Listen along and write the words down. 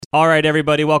All right,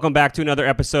 everybody, welcome back to another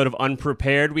episode of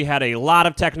Unprepared. We had a lot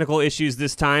of technical issues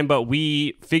this time, but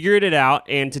we figured it out.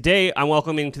 And today, I'm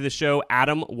welcoming to the show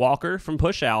Adam Walker from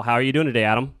PushOwl. How are you doing today,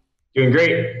 Adam? Doing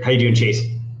great. How you doing, Chase?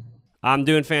 I'm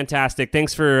doing fantastic.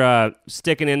 Thanks for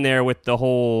sticking in there with the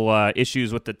whole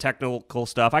issues with the technical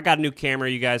stuff. I got a new camera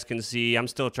you guys can see. I'm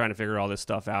still trying to figure all this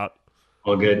stuff out.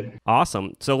 All good.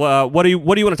 Awesome. So what do you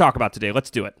want to talk about today? Let's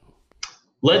do it.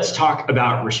 Let's talk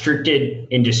about restricted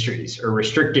industries or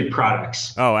restricted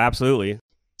products. Oh, absolutely.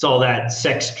 It's all that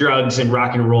sex, drugs, and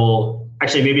rock and roll.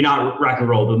 Actually, maybe not rock and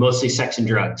roll, but mostly sex and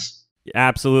drugs.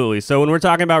 Absolutely. So when we're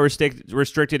talking about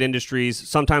restricted industries,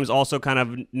 sometimes also kind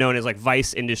of known as like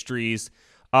vice industries,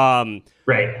 right?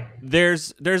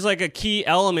 There's like a key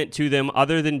element to them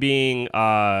other than being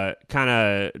kind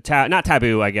of not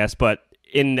taboo, I guess, but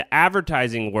in the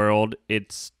advertising world,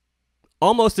 it's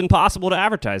almost impossible to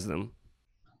advertise them.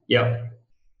 Yep.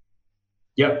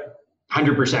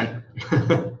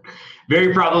 100%.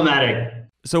 Very problematic.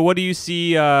 So what do you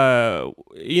see, if I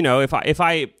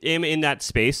am in that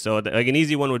space, so like an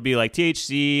easy one would be like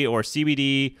THC or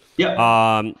CBD,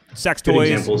 sex Good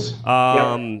toys. Examples.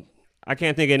 I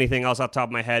can't think of anything else off the top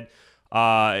of my head.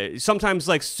 Sometimes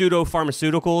like pseudo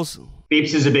pharmaceuticals.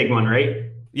 Vapes is a big one, right?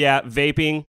 Yeah,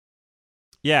 vaping.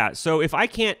 Yeah, so if I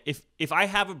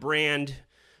have a brand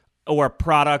or a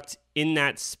product in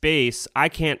that space, I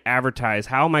can't advertise.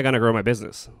 How am I going to grow my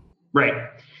business? Right.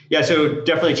 Yeah, so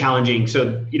definitely challenging.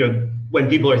 So, when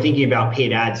people are thinking about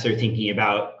paid ads, they're thinking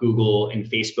about Google and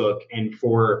Facebook. And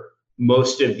for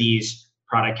most of these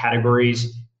product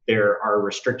categories, there are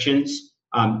restrictions.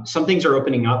 Some things are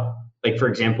opening up. Like, for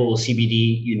example,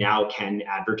 CBD, you now can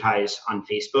advertise on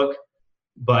Facebook.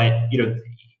 But,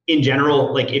 in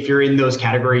general, like if you're in those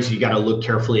categories, you got to look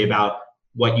carefully about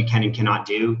what you can and cannot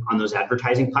do on those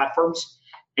advertising platforms.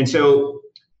 And so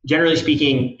generally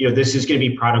speaking, this is going to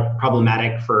be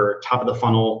problematic for top of the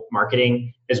funnel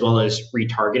marketing as well as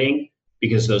retargeting,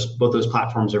 because both those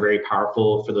platforms are very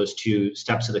powerful for those two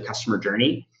steps of the customer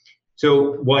journey.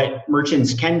 So what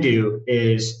merchants can do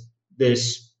is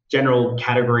this general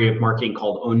category of marketing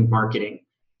called owned marketing.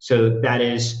 So that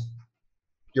is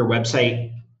your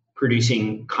website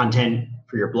producing content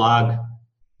for your blog,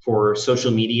 for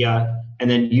social media, and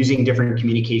then using different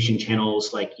communication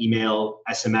channels like email,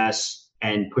 SMS,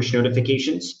 and push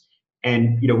notifications.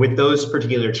 And with those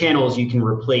particular channels, you can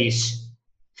replace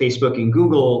Facebook and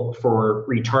Google for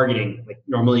retargeting. Like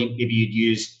normally, maybe you'd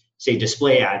use, say,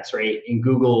 display ads, right, in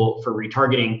Google for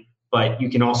retargeting, but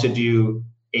you can also do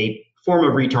a form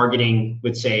of retargeting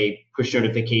with, say, push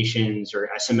notifications or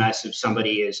SMS if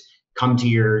somebody is come to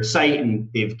your site and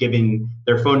they've given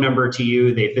their phone number to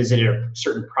you, they visited a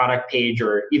certain product page,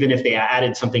 or even if they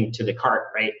added something to the cart,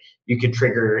 right? You could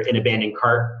trigger an abandoned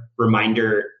cart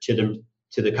reminder to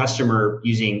the customer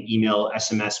using email,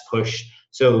 SMS, push.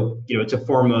 So, it's a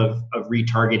form of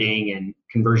retargeting and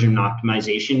conversion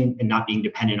optimization and not being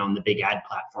dependent on the big ad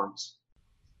platforms.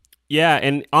 Yeah,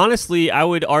 and honestly, I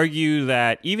would argue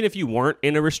that even if you weren't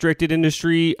in a restricted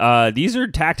industry, these are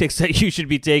tactics that you should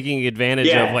be taking advantage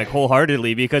of like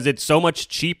wholeheartedly, because it's so much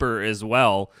cheaper as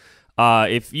well.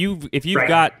 If you've right.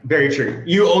 got very true,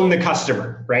 you own the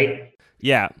customer, right?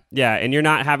 Yeah, and you're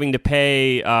not having to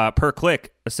pay per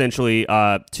click essentially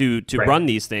to right. run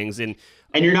these things, and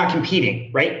you're not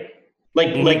competing, right?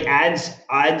 Like ads,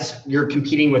 you're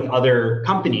competing with other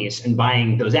companies and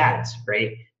buying those ads,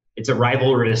 right? It's a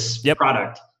rivalrous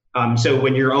product. So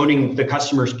when you're owning the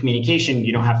customer's communication,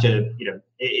 you don't have to,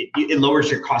 it lowers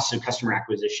your cost of customer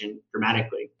acquisition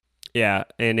dramatically. Yeah,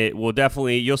 and it will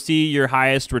definitely, you'll see your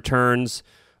highest returns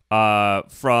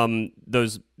from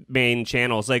those main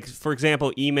channels. Like, for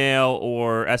example, email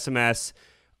or SMS,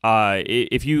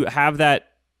 if you have the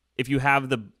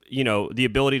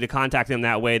ability to contact them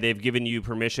that way, they've given you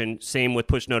permission. Same with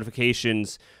push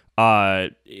notifications.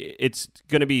 It's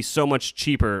going to be so much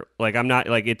cheaper. Like I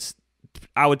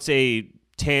would say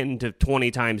 10 to 20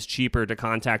 times cheaper to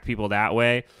contact people that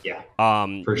way. Yeah.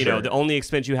 For sure. The only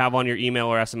expense you have on your email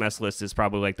or SMS list is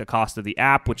probably like the cost of the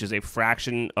app, which is a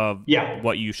fraction of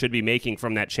what you should be making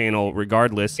from that channel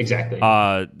regardless. Exactly.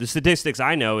 The statistics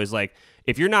I know is like,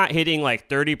 if you're not hitting like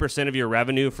 30% of your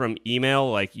revenue from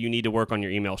email, like you need to work on your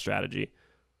email strategy.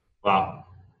 Wow.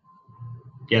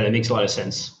 Yeah, that makes a lot of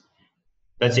sense.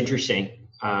 That's interesting.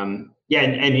 And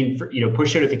I mean,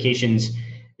 push notifications,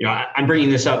 I'm bringing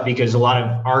this up because a lot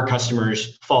of our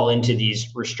customers fall into these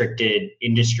restricted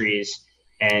industries,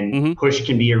 and push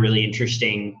can be a really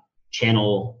interesting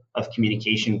channel of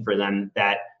communication for them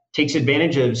that takes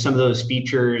advantage of some of those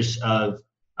features of,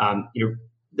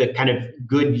 the kind of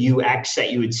good UX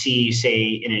that you would see, say,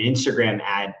 in an Instagram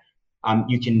ad.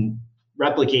 You can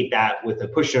replicate that with a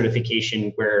push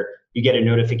notification where you get a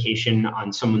notification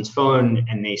on someone's phone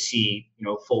and they see,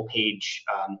 full page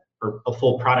or a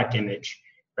full product image,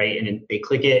 right? And then they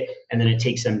click it, and then it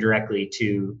takes them directly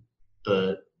to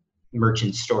the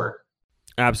merchant store.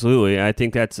 Absolutely. I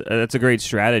think that's a great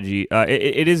strategy.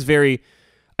 It is very,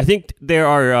 I think there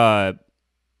are,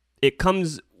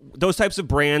 those types of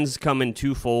brands come in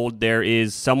twofold. There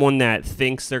is someone that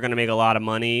thinks they're going to make a lot of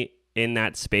money in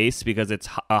that space because it's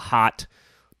a hot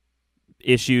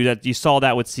issue. That you saw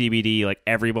that with CBD, like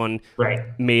everyone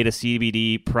made a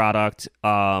CBD product,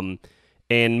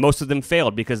 and most of them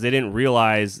failed because they didn't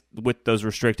realize with those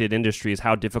restricted industries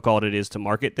how difficult it is to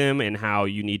market them and how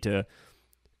you need to.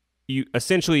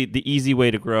 Essentially the easy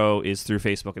way to grow is through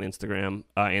Facebook and Instagram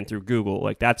and through Google.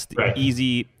 Like that's the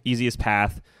easiest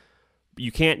path.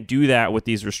 You can't do that with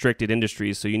these restricted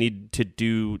industries, so you need to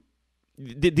do.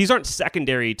 These aren't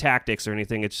secondary tactics or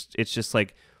anything. It's just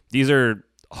like these are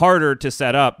harder to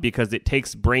set up because it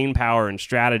takes brain power and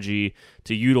strategy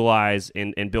to utilize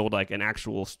and build like an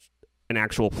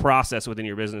actual process within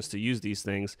your business to use these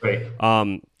things.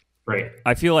 I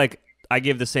feel like I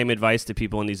give the same advice to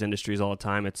people in these industries all the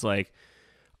time. It's like,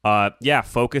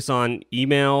 focus on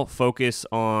email, focus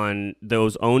on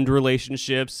those owned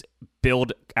relationships,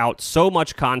 build out so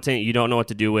much content you don't know what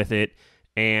to do with it.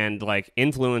 And like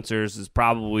influencers is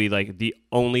probably like the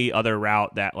only other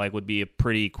route that like would be a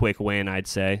pretty quick win, I'd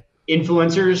say.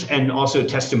 Influencers and also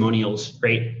testimonials,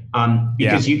 right?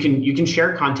 Because you can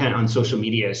share content on social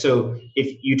media. So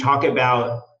if you talk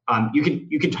about,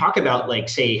 you can talk about like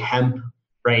say hemp,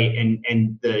 right?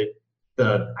 And the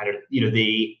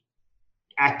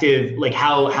active, like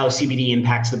how CBD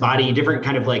impacts the body, different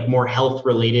kind of like more health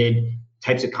related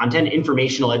types of content,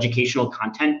 informational, educational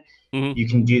content. Mm-hmm. You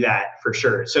can do that for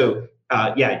sure. So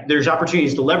there's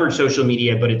opportunities to leverage social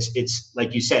media, but it's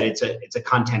like you said, it's a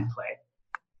content play.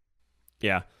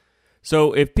 Yeah.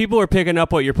 So if people are picking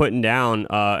up what you're putting down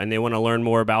and they want to learn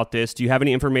more about this, do you have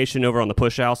any information over on the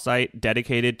PushOwl site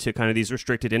dedicated to kind of these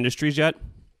restricted industries yet?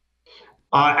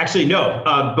 Actually, no,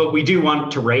 but we do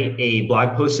want to write a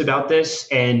blog post about this,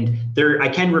 and I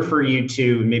can refer you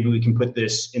to, maybe we can put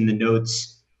this in the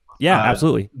notes. Yeah,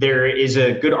 absolutely. There is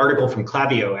a good article from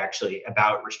Klaviyo actually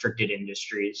about restricted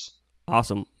industries.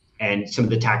 Awesome. And some of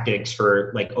the tactics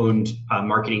for like owned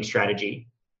marketing strategy.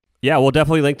 Yeah, we'll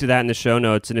definitely link to that in the show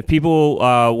notes. And if people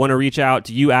want to reach out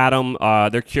to you, Adam,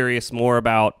 they're curious more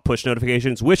about push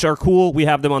notifications, which are cool. We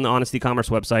have them on the Honest E-commerce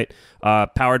website,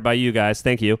 powered by you guys.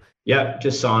 Thank you. Yeah,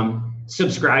 just saw them.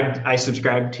 I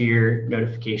subscribed to your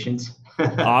notifications.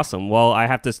 Awesome. Well, I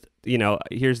have to,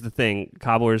 here's the thing.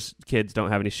 Cobblers kids don't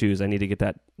have any shoes. I need to get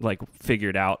that like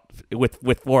figured out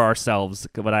for ourselves,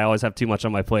 but I always have too much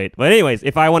on my plate. But anyways,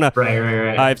 if I want to,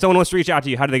 if someone wants to reach out to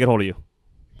you, how do they get hold of you?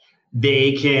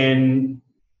 They can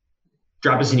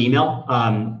drop us an email.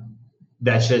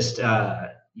 That's just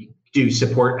do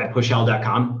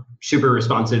support@pushowl.com. Super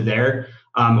responsive there.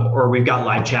 Or we've got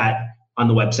live chat on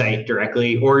the website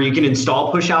directly. Or you can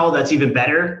install PushOwl. That's even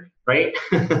better, right?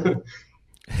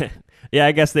 Yeah,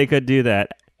 I guess they could do that.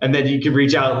 And then you can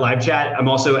reach out live chat. I'm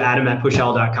also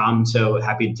adam@pushowl.com. So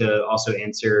happy to also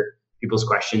answer people's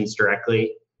questions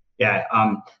directly. Yeah.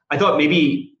 I thought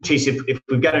maybe, Chase, if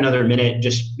we've got another minute,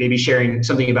 just maybe sharing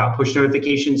something about push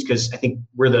notifications, because I think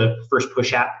we're the first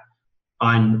push app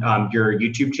on your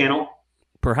YouTube channel.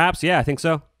 Perhaps. Yeah, I think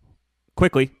so.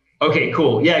 Quickly. Okay,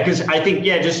 cool. Yeah, because I think,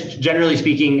 just generally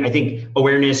speaking, I think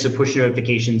awareness of push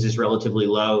notifications is relatively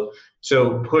low.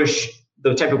 So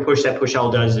the type of push that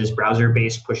PushOwl does is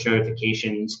browser-based push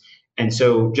notifications. And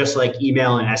so just like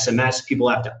email and SMS, people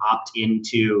have to opt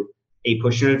into a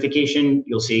push notification.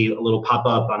 You'll see a little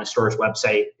pop-up on a store's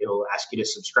website. It'll ask you to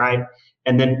subscribe.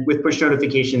 And then with push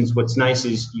notifications, what's nice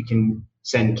is you can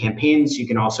send campaigns. You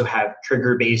can also have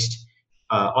trigger-based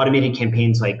automated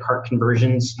campaigns like cart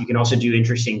conversions. You can also do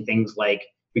interesting things like,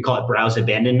 we call it browse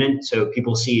abandonment. So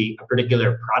people see a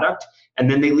particular product and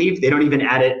then they leave. They don't even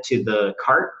add it to the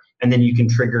cart. And then you can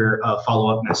trigger a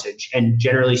follow-up message. And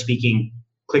generally speaking,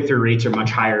 click-through rates are much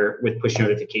higher with push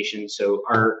notifications. So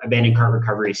our abandoned cart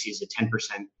recovery sees a 10%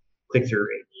 click-through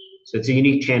rate. So it's a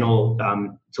unique channel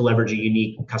to leverage a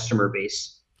unique customer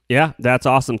base. Yeah, that's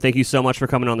awesome. Thank you so much for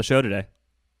coming on the show today.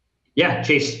 Yeah,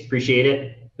 Chase, appreciate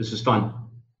it. This was fun.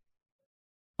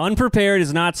 Unprepared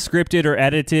is not scripted or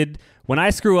edited. When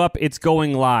I screw up, it's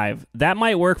going live. That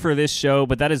might work for this show,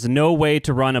 but that is no way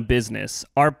to run a business.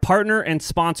 Our partner and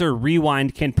sponsor,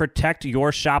 Rewind, can protect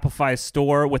your Shopify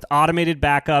store with automated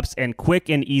backups and quick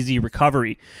and easy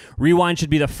recovery. Rewind should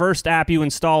be the first app you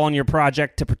install on your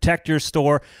project to protect your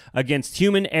store against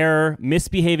human error,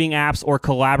 misbehaving apps, or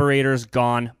collaborators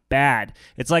gone bad.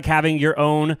 It's like having your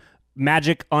own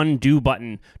magic undo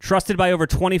button. Trusted by over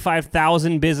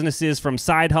 25,000 businesses, from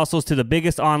side hustles to the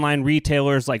biggest online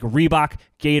retailers like Reebok,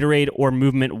 Gatorade, or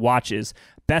Movement Watches.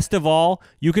 Best of all,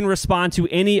 you can respond to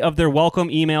any of their welcome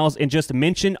emails and just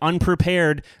mention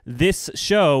Unprepared this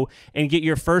show and get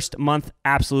your first month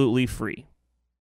absolutely free.